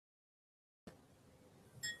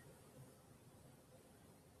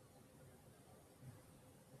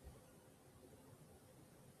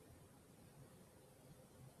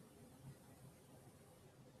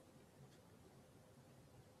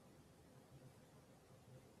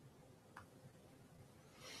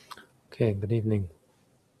Okay, good evening.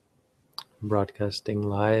 Broadcasting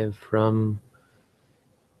live from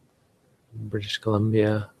British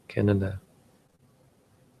Columbia, Canada.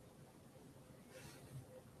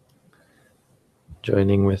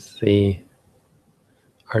 Joining with the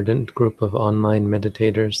ardent group of online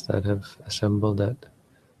meditators that have assembled at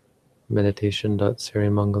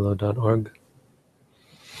meditation.sirimangalo.org.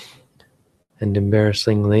 And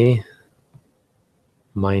embarrassingly,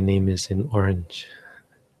 my name is in orange.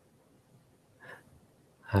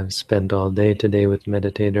 I've spent all day today with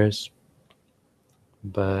meditators,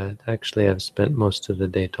 but actually I've spent most of the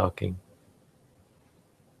day talking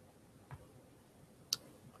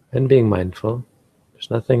and being mindful. There's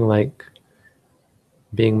nothing like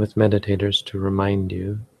being with meditators to remind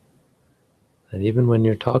you that even when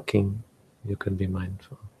you're talking, you can be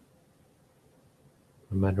mindful,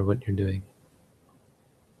 no matter what you're doing.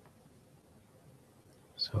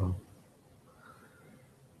 So,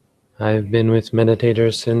 I've been with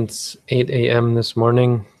meditators since 8 a.m. this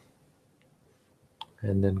morning,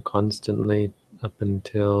 and then constantly up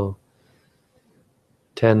until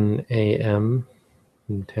 10 a.m.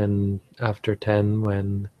 and after 10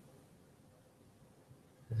 when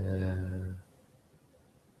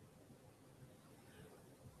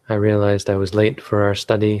I realized I was late for our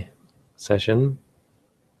study session.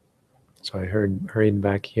 So I hurried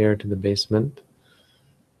back here to the basement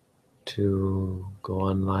to go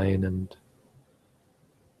online and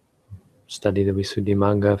study the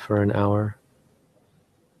Visuddhimagga for an hour.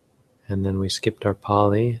 And then we skipped our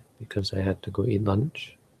Pali because I had to go eat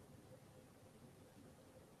lunch.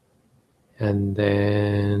 And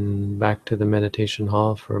then back to the meditation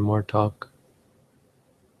hall for more talk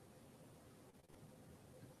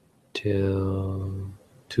till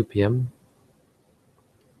 2 p.m.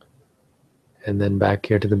 And then back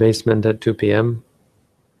here to the basement at 2 p.m.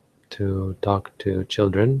 to talk to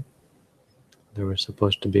children. There was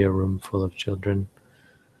supposed to be a room full of children.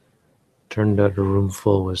 Turned out a room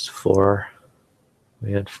full was 4.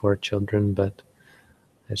 We had 4 children, but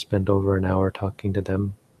I spent over an hour talking to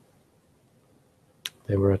them.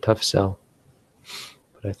 They were a tough sell.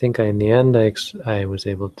 But I think in the end I was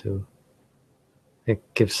able to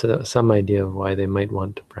give some idea of why they might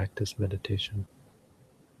want to practice meditation.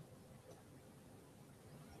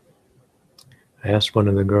 I asked one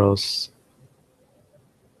of the girls,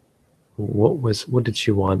 what did she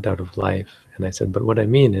want out of life? And I said, but what I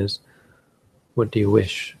mean is, what do you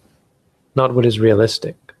wish? Not what is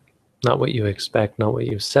realistic, not what you expect, not what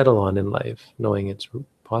you settle on in life, knowing it's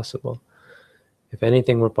possible. If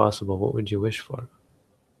anything were possible, what would you wish for?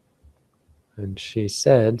 And she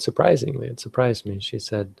said, surprisingly, it surprised me, she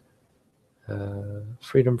said,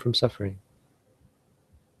 freedom from suffering.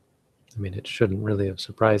 I mean, it shouldn't really have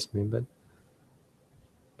surprised me, but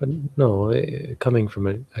no, coming from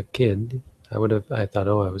a kid, I thought,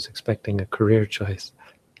 oh, I was expecting a career choice.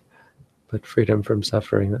 But freedom from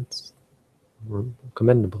suffering, that's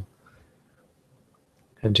commendable.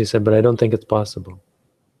 And she said, but I don't think it's possible.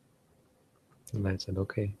 And I said,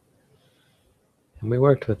 okay. And we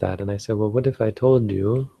worked with that. And I said, well, what if I told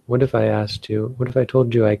you, what if I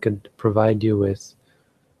told you I could provide you with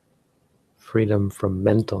freedom from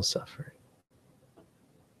mental suffering?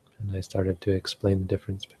 And I started to explain the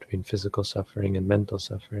difference between physical suffering and mental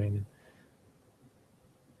suffering. And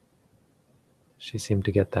she seemed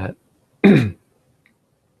to get that.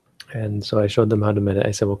 And so I showed them how to meditate.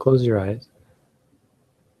 I said, well, close your eyes.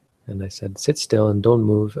 And I said, sit still and don't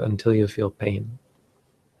move until you feel pain.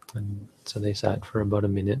 And so they sat for about a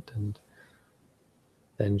minute, and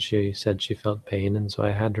then she said she felt pain, and so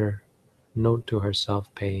I had her note to herself,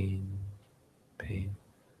 pain, pain.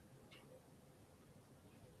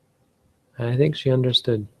 And I think she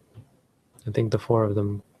understood. I think the 4 of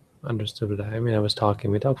them understood what I mean, I was talking,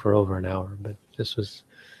 we talked for over an hour, but this was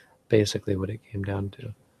basically what it came down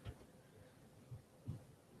to.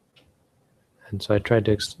 And so I tried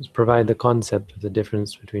to provide the concept of the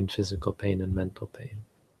difference between physical pain and mental pain.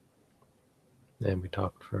 And we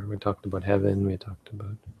talked about heaven, we talked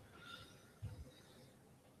about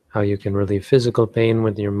how you can relieve physical pain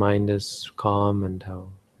when your mind is calm, and how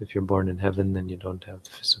if you're born in heaven, then you don't have the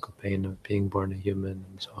physical pain of being born a human,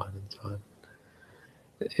 and so on and so on.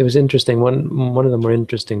 It was interesting. One of the more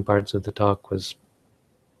interesting parts of the talk was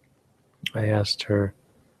I asked her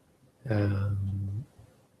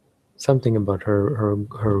something about her.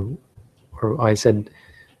 I said,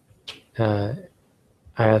 I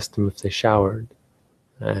asked them if they showered,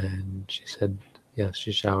 and she said, yes,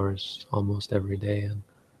 she showers almost every day. And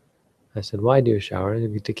I said, why do you shower?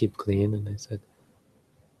 To keep clean. And I said,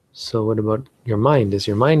 so what about your mind? Is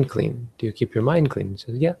your mind clean? Do you keep your mind clean? She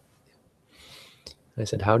said, yeah. I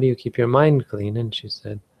said, how do you keep your mind clean? And she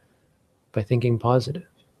said, by thinking positive.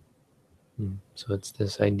 So it's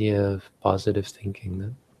this idea of positive thinking,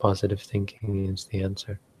 that positive thinking is the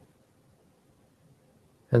answer.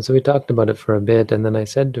 And so we talked about it for a bit, and then I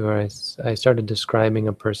said to her, I started describing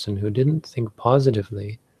a person who didn't think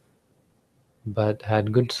positively, but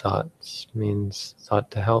had good thoughts, means thought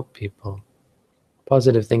to help people.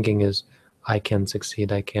 Positive thinking is, I can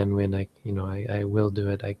succeed, I can win, I will do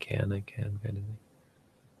it, I can, kind of thing.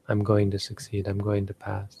 I'm going to succeed, I'm going to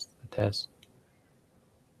pass the test.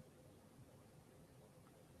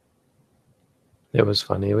 It was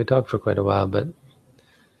funny. We talked for quite a while, but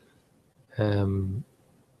it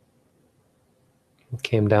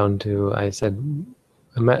came down to, I said,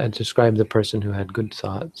 I described the person who had good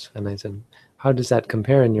thoughts, and I said, how does that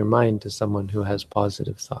compare in your mind to someone who has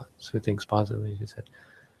positive thoughts, who thinks positively? She said,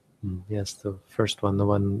 yes, the first one, the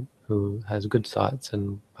one who has good thoughts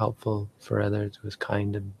and helpful for others, who is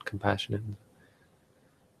kind and compassionate.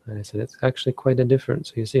 And I said, it's actually quite a difference.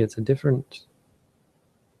 So you see, it's two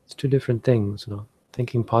different things.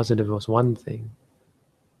 Thinking positive was one thing.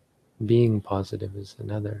 Being positive is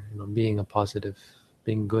another. Being a positive,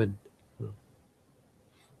 being good.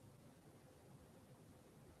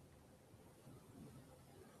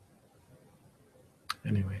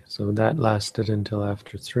 Anyway, so that lasted until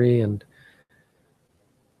after 3, and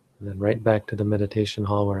then right back to the meditation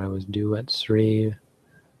hall where I was due at 3.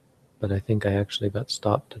 But I think I actually got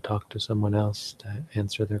stopped to talk to someone else to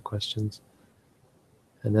answer their questions.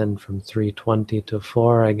 And then from 3:20 to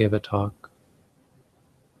 4, I gave a talk.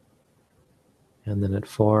 And then at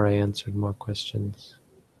 4, I answered more questions.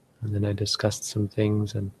 And then I discussed some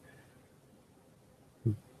things, and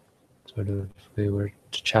we were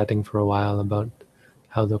chatting for a while about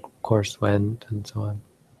how the course went and so on.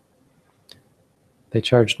 They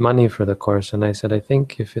charged money for the course, and I said, I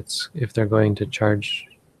think if they're going to charge,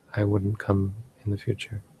 I wouldn't come in the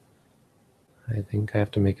future. I think I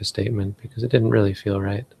have to make a statement, because it didn't really feel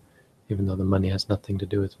right. Even though the money has nothing to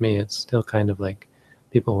do with me, it's still kind of like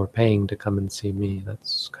people were paying to come and see me.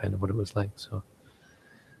 That's kind of what it was like. So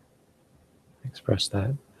I expressed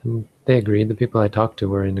that, and they agreed. The people I talked to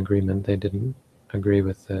were in agreement. They didn't agree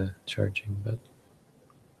with the charging, but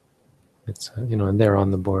it's and they're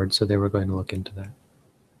on the board, so they were going to look into that.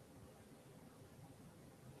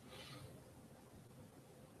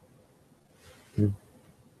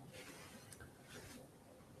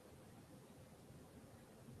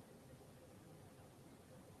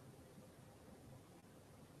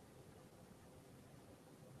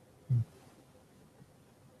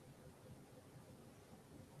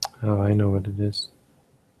 Oh, I know what it is.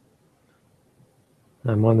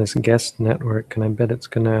 I'm on this guest network, and I bet it's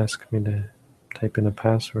going to ask me to type in a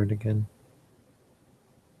password again.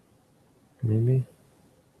 Maybe.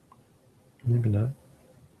 Maybe not.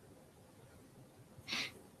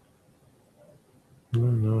 No,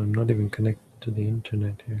 I'm not even connected to the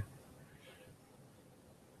internet here.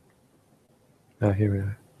 Ah, here we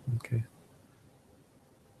are. Okay.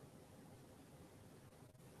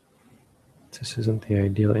 This isn't the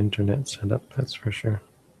ideal internet setup, that's for sure.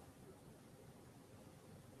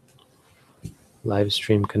 Live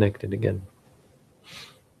stream connected again.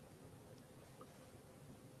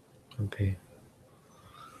 Okay.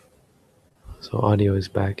 So audio is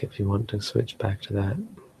back if you want to switch back to that.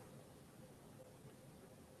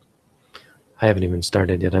 I haven't even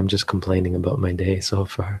started yet. I'm just complaining about my day so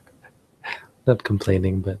far. Not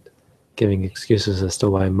complaining, but giving excuses as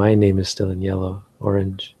to why my name is still in yellow,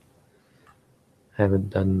 orange. I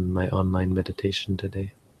haven't done my online meditation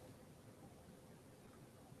today.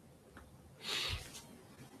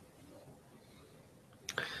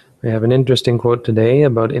 We have an interesting quote today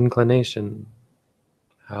about inclination.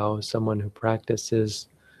 How someone who practices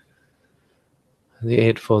the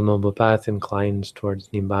Eightfold Noble Path inclines towards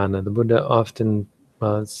Nibbana. The Buddha often,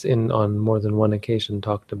 on more than one occasion,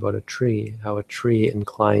 talked about a tree, how a tree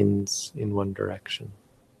inclines in one direction.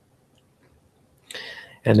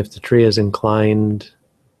 And if the tree is inclined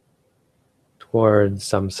towards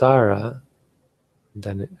samsara,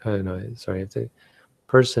 then, if the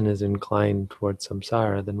person is inclined towards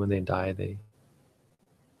samsara, then when they die, they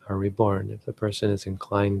are reborn. If the person is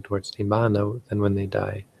inclined towards Nibbana, then when they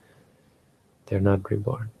die, they're not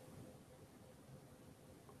reborn.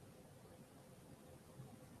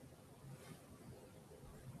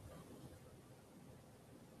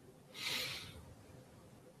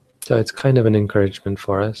 So it's kind of an encouragement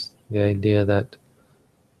for us, the idea that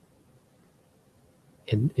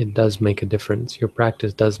it does make a difference. Your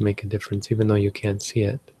practice does make a difference, even though you can't see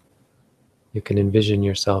it. You can envision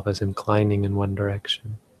yourself as inclining in one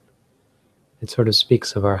direction. It sort of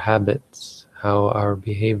speaks of our habits, how our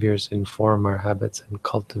behaviors inform our habits and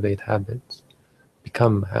cultivate habits,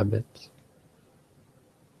 become habits.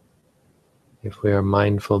 If we are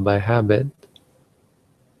mindful by habit,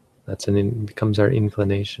 becomes our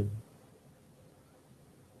inclination.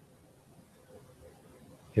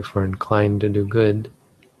 If we're inclined to do good,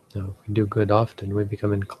 if we do good often, we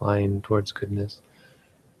become inclined towards goodness.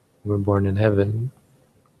 We're born in heaven.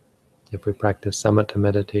 If we practice samatha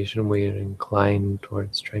meditation, we are inclined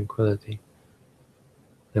towards tranquility.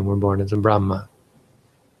 Then we're born as a Brahma.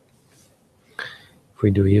 If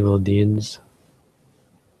we do evil deeds,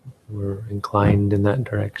 we're inclined in that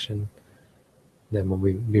direction. Then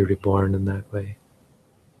we'll be reborn in that way.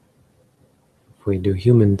 If we do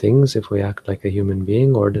human things, if we act like a human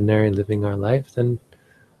being, ordinary, living our life, then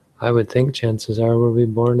I would think chances are we'll be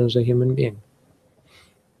born as a human being.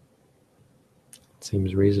 It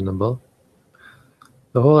seems reasonable.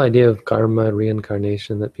 The whole idea of karma,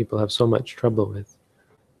 reincarnation, that people have so much trouble with,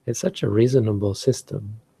 it's such a reasonable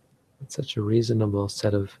system. It's such a reasonable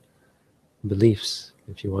set of beliefs,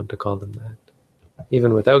 if you want to call them that.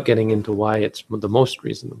 Even without getting into why it's the most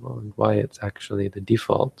reasonable and why it's actually the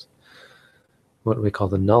default, what we call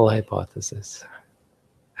the null hypothesis.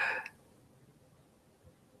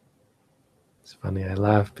 It's funny, I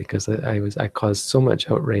laugh because I caused so much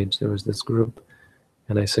outrage. There was this group,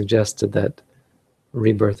 and I suggested that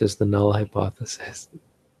rebirth is the null hypothesis.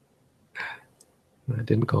 It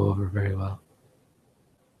didn't go over very well.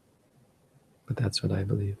 But that's what I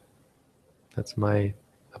believe. That's my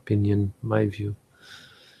opinion, my view.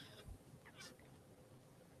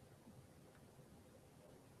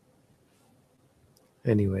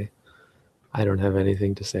 Anyway, I don't have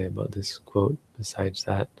anything to say about this quote besides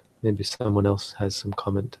that. Maybe someone else has some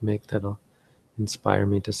comment to make that'll inspire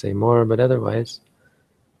me to say more, but otherwise,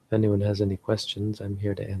 if anyone has any questions, I'm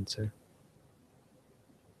here to answer.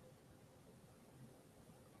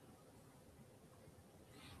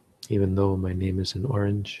 Even though my name is in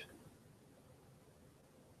orange.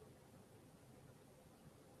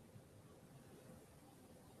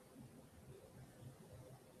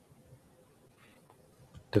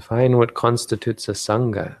 Define what constitutes a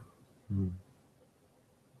sangha.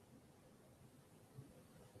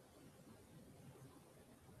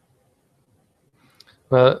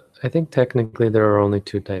 Well, I think technically there are only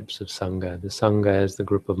two types of sangha. The sangha is the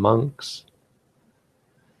group of monks,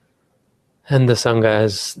 and the sangha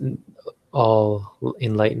is all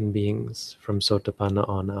enlightened beings from Sotapanna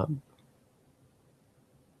on up.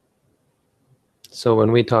 So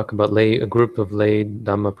when we talk about a group of lay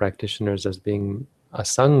Dhamma practitioners as being a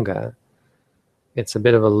sangha, it's a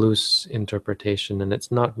bit of a loose interpretation, and it's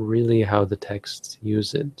not really how the texts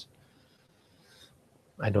use it.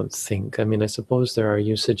 I don't think. I mean, I suppose there are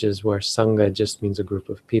usages where sangha just means a group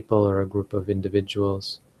of people or a group of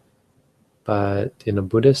individuals. But in a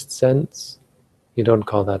Buddhist sense, you don't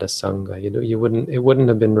call that a sangha. It wouldn't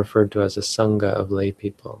have been referred to as a sangha of lay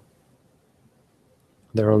people.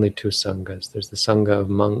 There are only two sanghas. There's the sangha of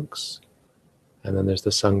monks, and then there's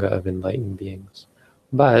the sangha of enlightened beings.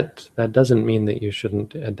 But that doesn't mean that you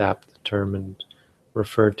shouldn't adapt the term and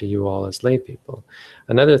refer to you all as lay people.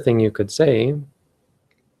 Another thing you could say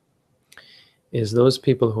is those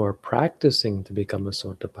people who are practicing to become a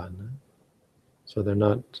Sotapanna, so they're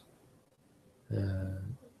not a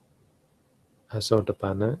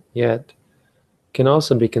Sotapanna yet, can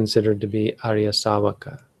also be considered to be Arya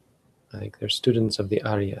Savaka. Like they're students of the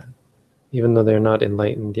Arya. Even though they're not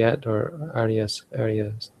enlightened yet or Aryas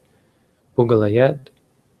Pugala yet,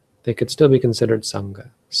 they could still be considered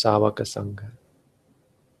Sangha, Savaka Sangha.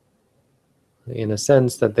 In a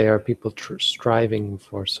sense that they are people striving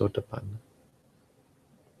for Sotapanna.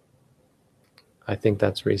 I think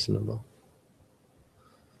that's reasonable.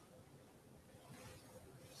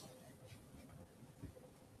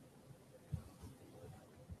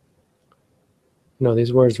 No,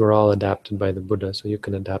 these words were all adapted by the Buddha, so you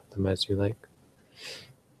can adapt them as you like.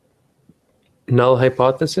 Null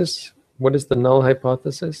hypothesis. What is the null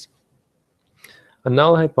hypothesis? A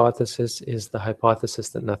null hypothesis is the hypothesis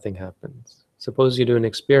that nothing happens. Suppose you do an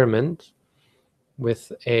experiment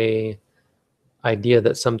with an idea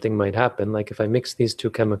that something might happen, like if I mix these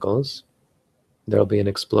two chemicals, there'll be an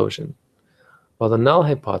explosion. Well, the null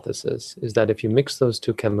hypothesis is that if you mix those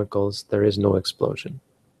two chemicals, there is no explosion.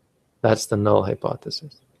 That's the null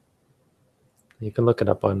hypothesis. You can look it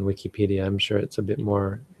up on Wikipedia. I'm sure it's a bit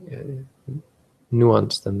more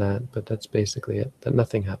nuanced than that, but that's basically it, that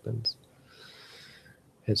nothing happens.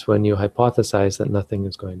 It's when you hypothesize that nothing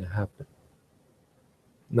is going to happen.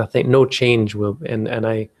 No change will, and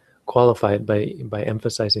I qualify it by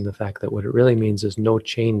emphasizing the fact that what it really means is no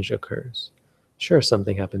change occurs. Sure,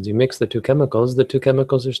 something happens. You mix the two chemicals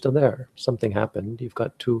are still there. Something happened. You've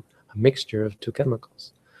got a mixture of two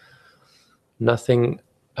chemicals. Nothing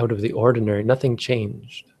out of the ordinary, nothing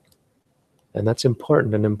changed. And that's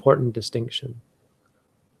important, an important distinction.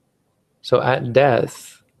 So at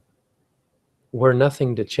death, were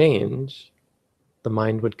nothing to change, the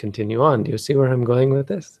mind would continue on. Do you see where I'm going with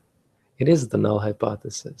this? It is the null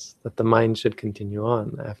hypothesis that the mind should continue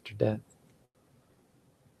on after death.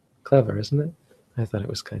 Clever, isn't it? I thought it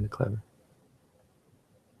was kind of clever.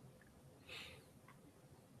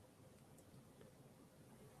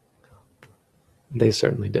 They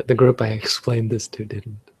certainly did. The group I explained this to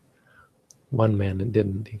didn't. One man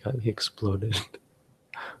didn't. He exploded.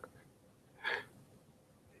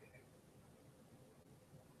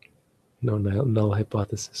 No null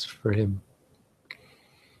hypothesis for him.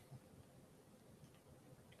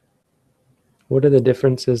 What are the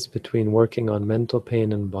differences between working on mental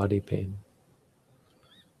pain and body pain?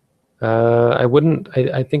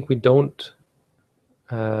 I think we don't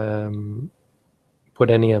put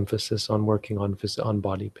any emphasis on working on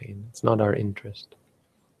body pain. It's not our interest.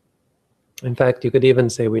 In fact, you could even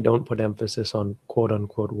say we don't put emphasis on quote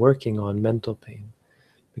unquote working on mental pain,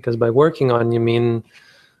 because by working on you mean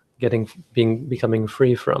becoming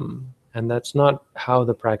free from, and that's not how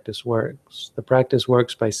the practice works. The practice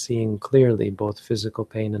works by seeing clearly both physical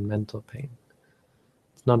pain and mental pain.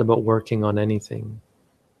 It's not about working on anything.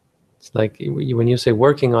 It's like when you say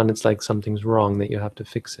working on, it's like something's wrong that you have to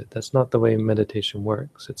fix it. That's not the way meditation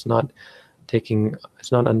works. It's not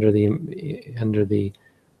under the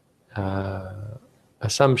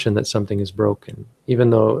assumption that something is broken. Even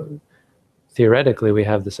though theoretically we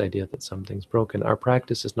have this idea that something's broken, our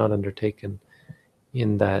practice is not undertaken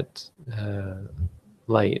in that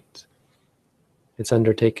light. It's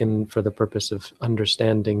undertaken for the purpose of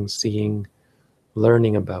understanding, seeing,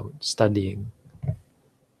 learning about, studying.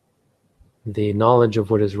 The knowledge of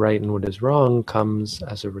what is right and what is wrong comes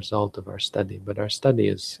as a result of our study, but our study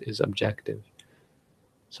is objective.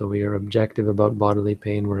 So we are objective about bodily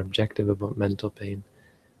pain, we're objective about mental pain,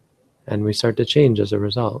 and we start to change as a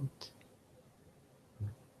result.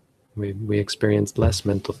 We experienced less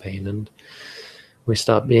mental pain, and we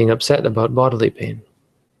stop being upset about bodily pain.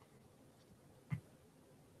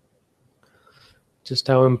 Just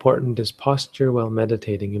how important is posture while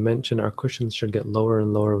meditating? You mentioned our cushions should get lower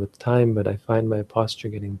and lower with time, but I find my posture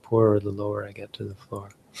getting poorer the lower I get to the floor.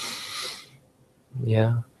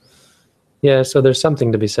 Yeah, so there's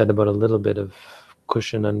something to be said about a little bit of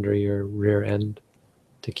cushion under your rear end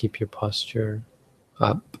to keep your posture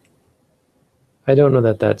up. I don't know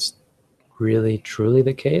that that's really truly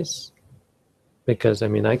the case, because I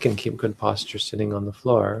mean I can keep good posture sitting on the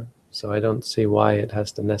floor, so I don't see why it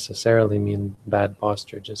has to necessarily mean bad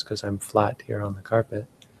posture just because I'm flat here on the carpet.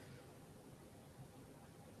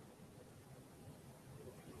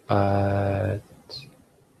 But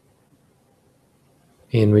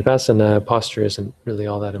in Vipassana, posture isn't really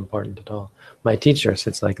all that important at all. My teacher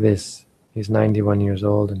sits like this. He's 91 years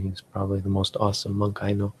old, and he's probably the most awesome monk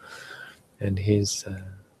I know. And he's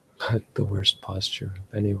the worst posture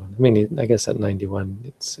of anyone. I mean, I guess at 91,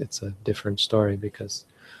 it's a different story because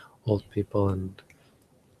old people and,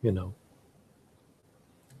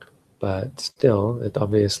 but still, it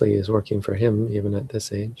obviously is working for him even at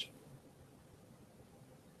this age.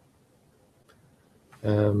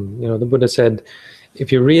 The Buddha said,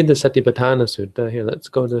 if you read the Satipatthana Sutta, here,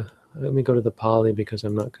 let me go to the Pali because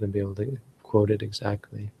I'm not going to be able to quote it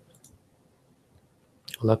exactly.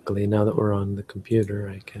 Luckily, now that we're on the computer,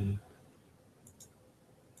 I can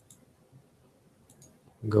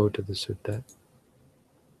go to the sutta.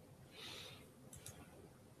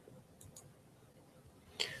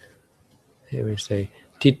 Here we say,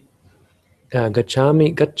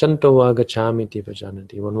 gachanto va gacchami ti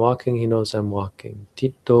pajanati. When walking, he knows I'm walking.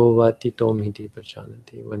 Tito va titom hiti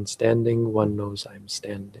pajanati. When standing, one knows I'm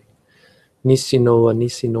standing. Nisino va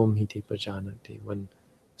nisinom hiti pajanati. When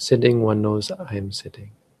sitting, one knows I am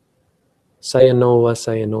sitting. Sayano va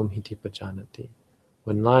sayanom hiti pajanati.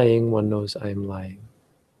 When lying, one knows I am lying.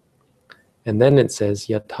 And then it says,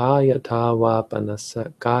 yatha yatha va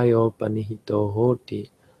panasakayo panihito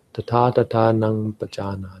hoti tata tata nang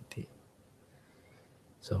pajanati.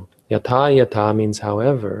 So yatha yatha means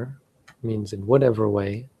however, means in whatever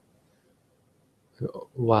way,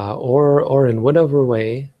 or in whatever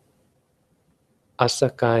way,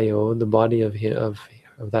 asakayo, the body of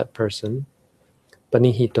that person,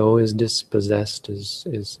 panihito is dispossessed, is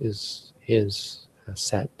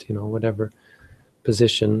set, whatever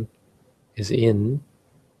position is in,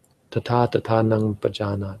 tata tata nang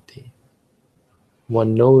pajanati.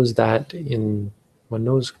 One knows that in One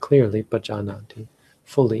knows clearly, pajanati,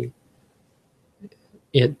 fully,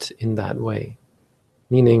 it in that way.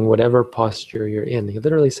 Meaning whatever posture you're in. He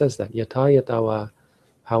literally says that. Yata yatawa,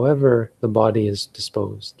 however the body is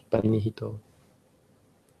disposed. Panihito.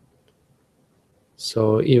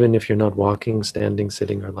 So even if you're not walking, standing,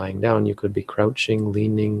 sitting, or lying down, you could be crouching,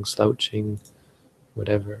 leaning, slouching,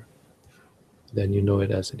 whatever. Then you know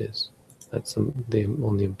it as it is. That's the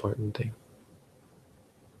only important thing.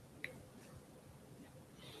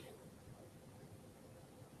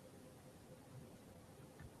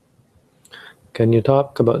 Can you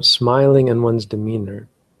talk about smiling and one's demeanor?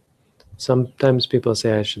 Sometimes people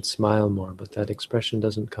say I should smile more, but that expression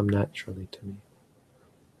doesn't come naturally to me.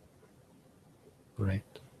 Right.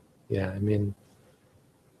 Yeah, I mean,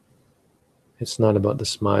 it's not about the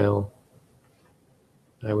smile.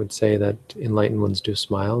 I would say that enlightened ones do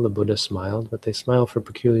smile. The Buddha smiled, but they smile for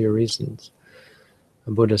peculiar reasons.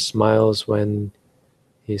 The Buddha smiles when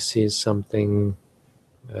he sees something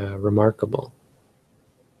remarkable.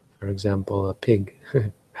 For example, a pig.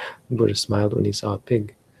 The Buddha smiled when he saw a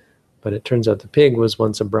pig. But it turns out the pig was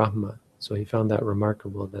once a Brahma. So he found that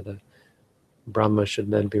remarkable that a Brahma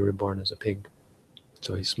should then be reborn as a pig.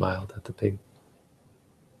 So he smiled at the pig.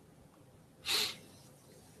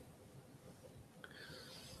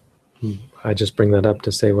 I just bring that up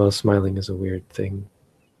to say, well, smiling is a weird thing.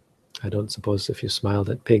 I don't suppose if you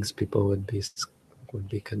smiled at pigs, people would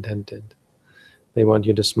be contented. They want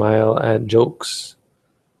you to smile at jokes.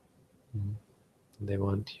 They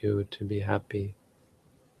want you to be happy.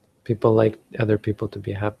 People like other people to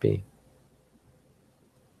be happy.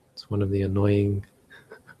 It's one of the annoying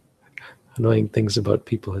things about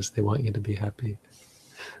people is they want you to be happy.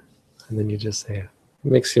 And then you just say,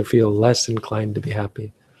 it makes you feel less inclined to be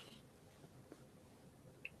happy.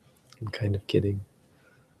 I'm kind of kidding.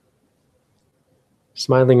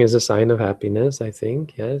 Smiling is a sign of happiness, I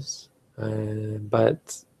think, yes.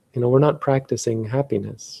 But, we're not practicing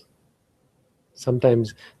happiness.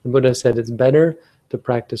 Sometimes the Buddha said it's better to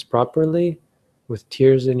practice properly with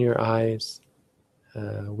tears in your eyes,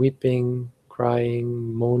 weeping,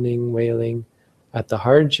 crying, moaning, wailing at the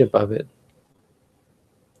hardship of it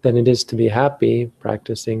than it is to be happy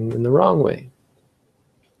practicing in the wrong way.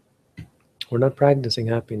 We're not practicing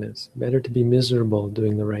happiness. Better to be miserable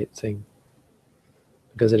doing the right thing.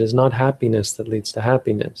 Because it is not happiness that leads to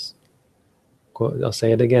happiness. I'll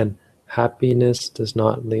say it again. Happiness does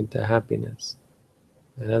not lead to happiness.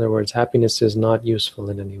 In other words, happiness is not useful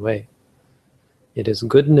in any way. It is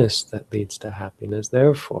goodness that leads to happiness.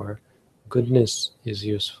 Therefore, goodness is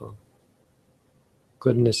useful.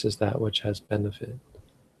 Goodness is that which has benefit.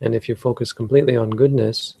 And if you focus completely on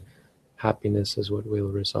goodness, happiness is what will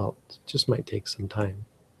result. It just might take some time.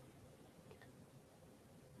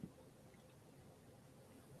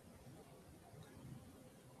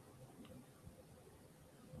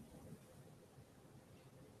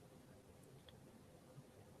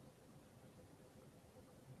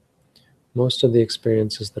 Most of the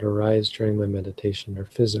experiences that arise during my meditation are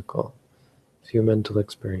physical, few mental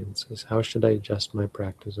experiences. How should I adjust my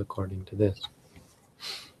practice according to this?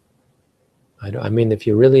 I mean, if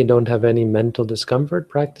you really don't have any mental discomfort,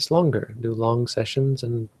 practice longer. Do long sessions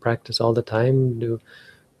and practice all the time. Do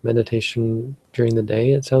meditation during the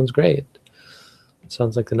day. It sounds great. It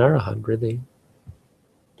sounds like an arahant, really.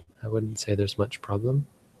 I wouldn't say there's much problem.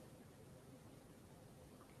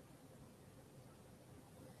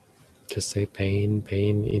 Just say pain,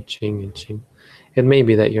 pain, itching, itching. It may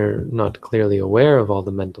be that you're not clearly aware of all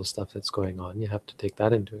the mental stuff that's going on. You have to take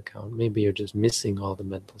that into account. Maybe you're just missing all the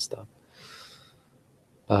mental stuff.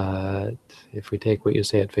 But if we take what you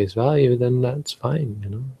say at face value, then that's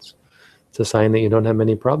fine. It's a sign that you don't have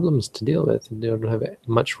many problems to deal with. You don't have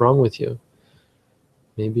much wrong with you.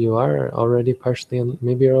 Maybe you are already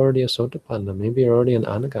maybe you're already a Sotapanna. Maybe you're already an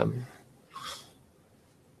Anagami.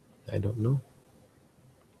 I don't know.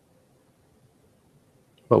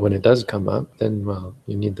 But when it does come up, then, well,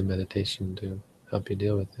 you need the meditation to help you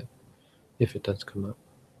deal with it, if it does come up.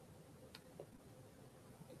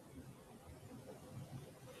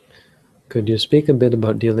 Could you speak a bit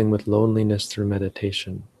about dealing with loneliness through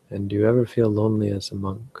meditation? And do you ever feel lonely as a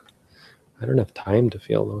monk? I don't have time to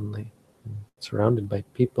feel lonely. I'm surrounded by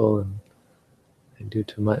people and I do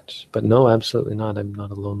too much. But no, absolutely not. I'm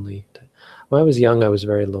not a lonely type. When I was young, I was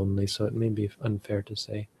very lonely, so it may be unfair to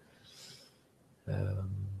say.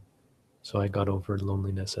 So I got over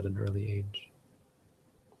loneliness at an early age.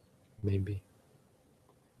 Maybe.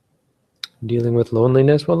 Dealing with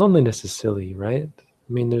loneliness? Well, loneliness is silly, right?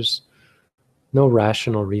 I mean, there's no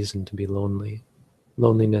rational reason to be lonely.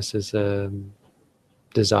 Loneliness is a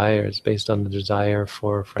desire. It's based on the desire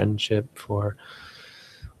for friendship, for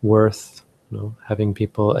worth, having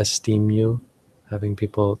people esteem you, having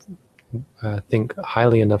people think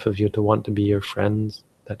highly enough of you to want to be your friends,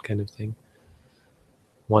 that kind of thing.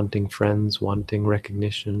 Wanting friends, wanting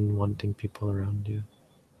recognition, wanting people around you.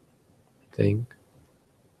 I think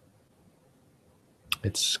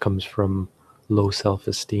it comes from low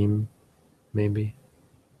self-esteem, maybe,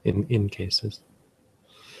 in cases.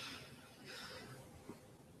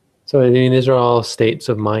 So I mean, these are all states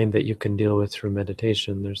of mind that you can deal with through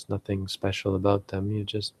meditation. There's nothing special about them. You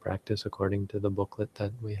just practice according to the booklet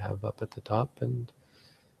that we have up at the top, and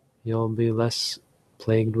you'll be less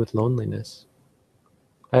plagued with loneliness.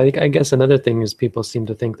 I guess another thing is people seem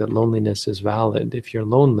to think that loneliness is valid. If you're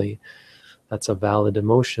lonely, that's a valid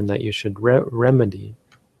emotion that you should remedy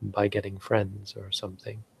by getting friends or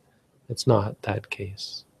something. It's not that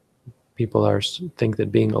case. People think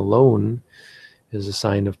that being alone is a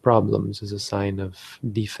sign of problems, is a sign of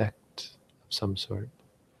defect of some sort.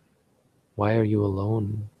 Why are you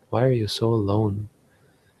alone? Why are you so alone?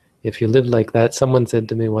 If you live like that, someone said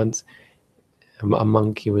to me once, a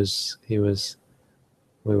monk,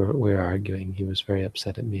 we were arguing, he was very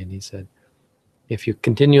upset at me, and he said, if you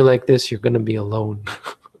continue like this, you're going to be alone.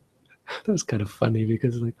 That was kind of funny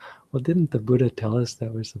because, like, well, didn't the Buddha tell us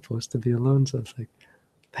that we're supposed to be alone? So it's like,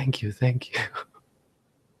 thank you.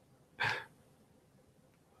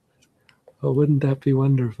 Oh, wouldn't that be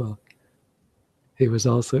wonderful? It was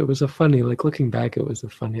a funny, like, looking back, it was a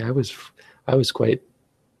funny, I was quite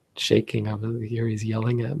shaking. I was here, he's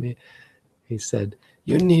yelling at me. He said,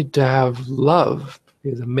 you need to have love. He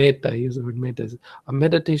was a metta. He used the word metta. A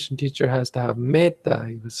meditation teacher has to have metta.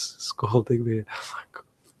 He was scolding me. I'm like,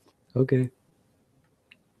 okay.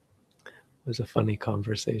 It was a funny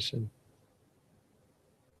conversation.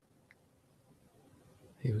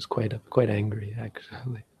 He was quite angry,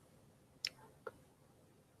 actually.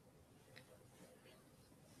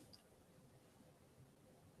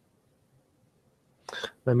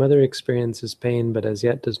 My mother experiences pain, but as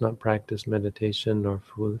yet does not practice meditation or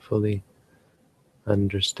fully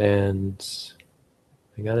understands.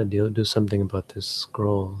 I gotta do something about this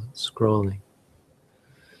scrolling.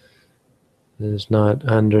 Does not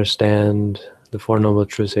understand the Four Noble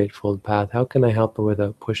Truths, Eightfold Path. How can I help her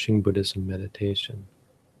without pushing Buddhism meditation?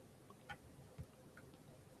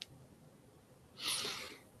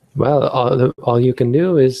 Well, all you can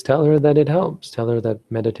do is tell her that it helps. Tell her that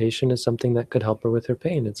meditation is something that could help her with her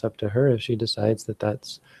pain. It's up to her if she decides that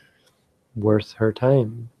that's worth her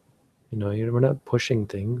time. We're not pushing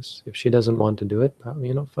things. If she doesn't want to do it,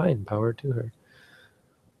 fine, power to her.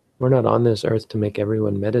 We're not on this earth to make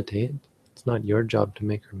everyone meditate. It's not your job to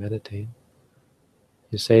make her meditate.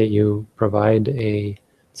 You say you provide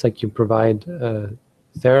it's like you provide a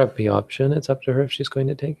therapy option. It's up to her if she's going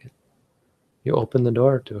to take it. You open the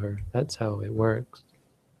door to her. That's how it works.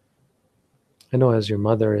 I know as your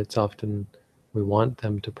mother, it's often we want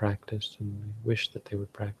them to practice and we wish that they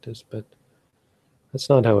would practice, but that's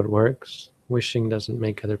not how it works. Wishing doesn't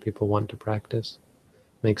make other people want to practice.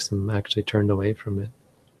 It makes them actually turned away from it.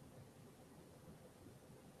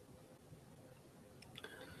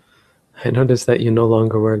 I noticed that you no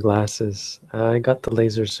longer wear glasses. I got the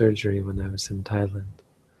laser surgery when I was in Thailand.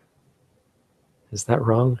 Is that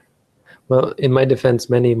wrong? Well, in my defense,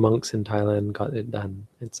 many monks in Thailand got it done.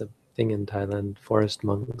 It's a thing in Thailand, forest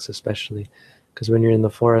monks especially, because when you're in the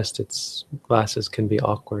forest, glasses can be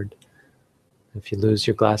awkward. If you lose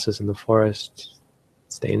your glasses in the forest,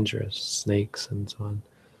 it's dangerous, snakes and so on.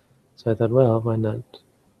 So I thought, well, why not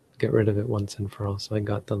get rid of it once and for all? So I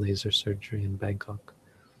got the laser surgery in Bangkok.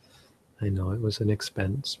 I know it was an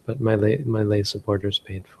expense, but my lay supporters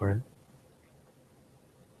paid for it.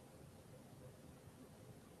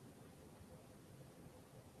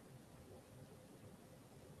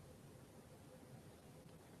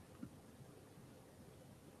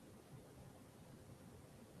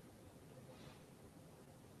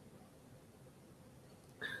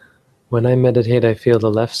 When I meditate, I feel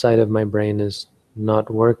the left side of my brain is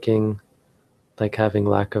not working, like having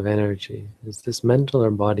lack of energy. Is this mental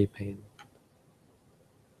or body pain?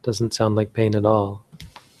 Doesn't sound like pain at all.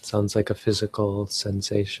 It sounds like a physical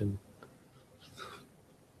sensation.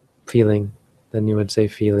 Feeling. Then you would say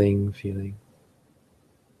feeling.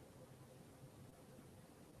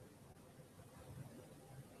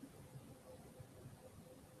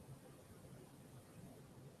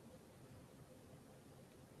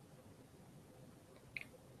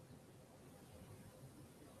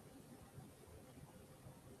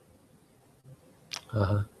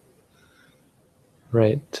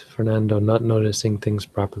 Right, Fernando, not noticing things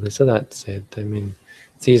properly. So that's it. I mean,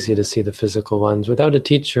 it's easy to see the physical ones. Without a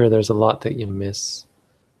teacher, there's a lot that you miss.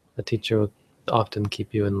 A teacher will often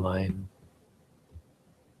keep you in line.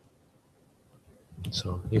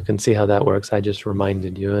 So you can see how that works. I just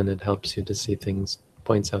reminded you, and it helps you to see things,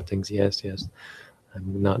 points out things. Yes, yes,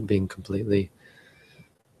 I'm not being completely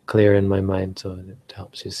clear in my mind, so it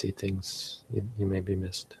helps you see things you maybe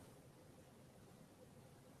missed.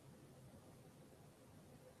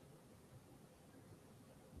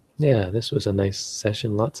 Yeah, this was a nice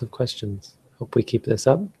session. Lots of questions. Hope we keep this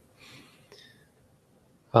up.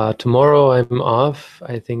 Tomorrow I'm off.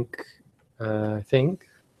 I think.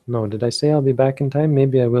 No, did I say I'll be back in time?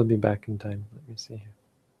 Maybe I will be back in time. Let me see here.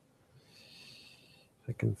 If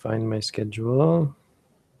I can find my schedule.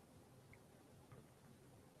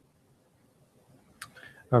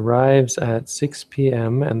 Arrives at 6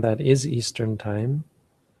 p.m. and that is Eastern time.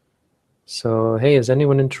 So, hey, is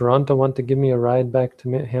anyone in Toronto want to give me a ride back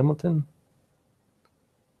to Hamilton?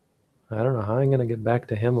 I don't know how I'm going to get back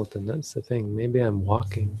to Hamilton. That's the thing. Maybe I'm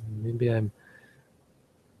walking.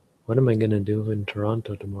 What am I going to do in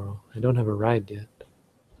Toronto tomorrow? I don't have a ride yet.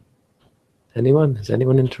 Anyone? Is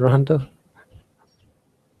anyone in Toronto?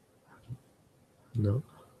 No.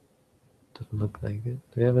 Doesn't look like it.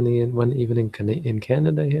 Do we have anyone even in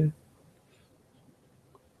Canada here?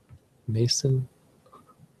 Mason?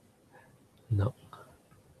 No.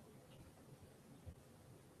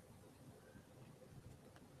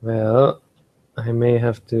 Well, I may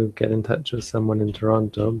have to get in touch with someone in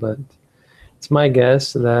Toronto, but it's my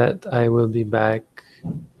guess that I will be back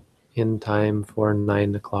in time for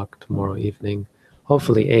 9 o'clock tomorrow evening.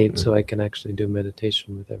 Hopefully 8, so I can actually do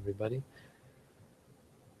meditation with everybody.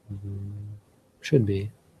 Should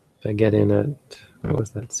be. If I get in at, what was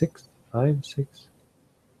that, 6? 5? 6?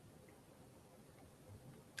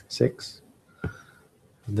 6.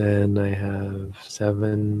 Then I have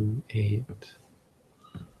 7, 8.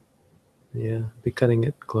 Yeah, be cutting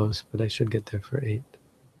it close, but I should get there for 8.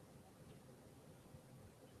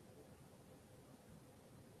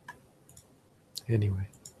 Anyway,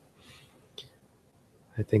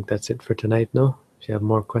 I think that's it for tonight, no? If you have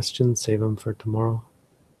more questions, save them for tomorrow.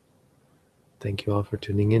 Thank you all for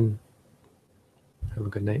tuning in. Have a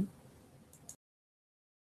good night.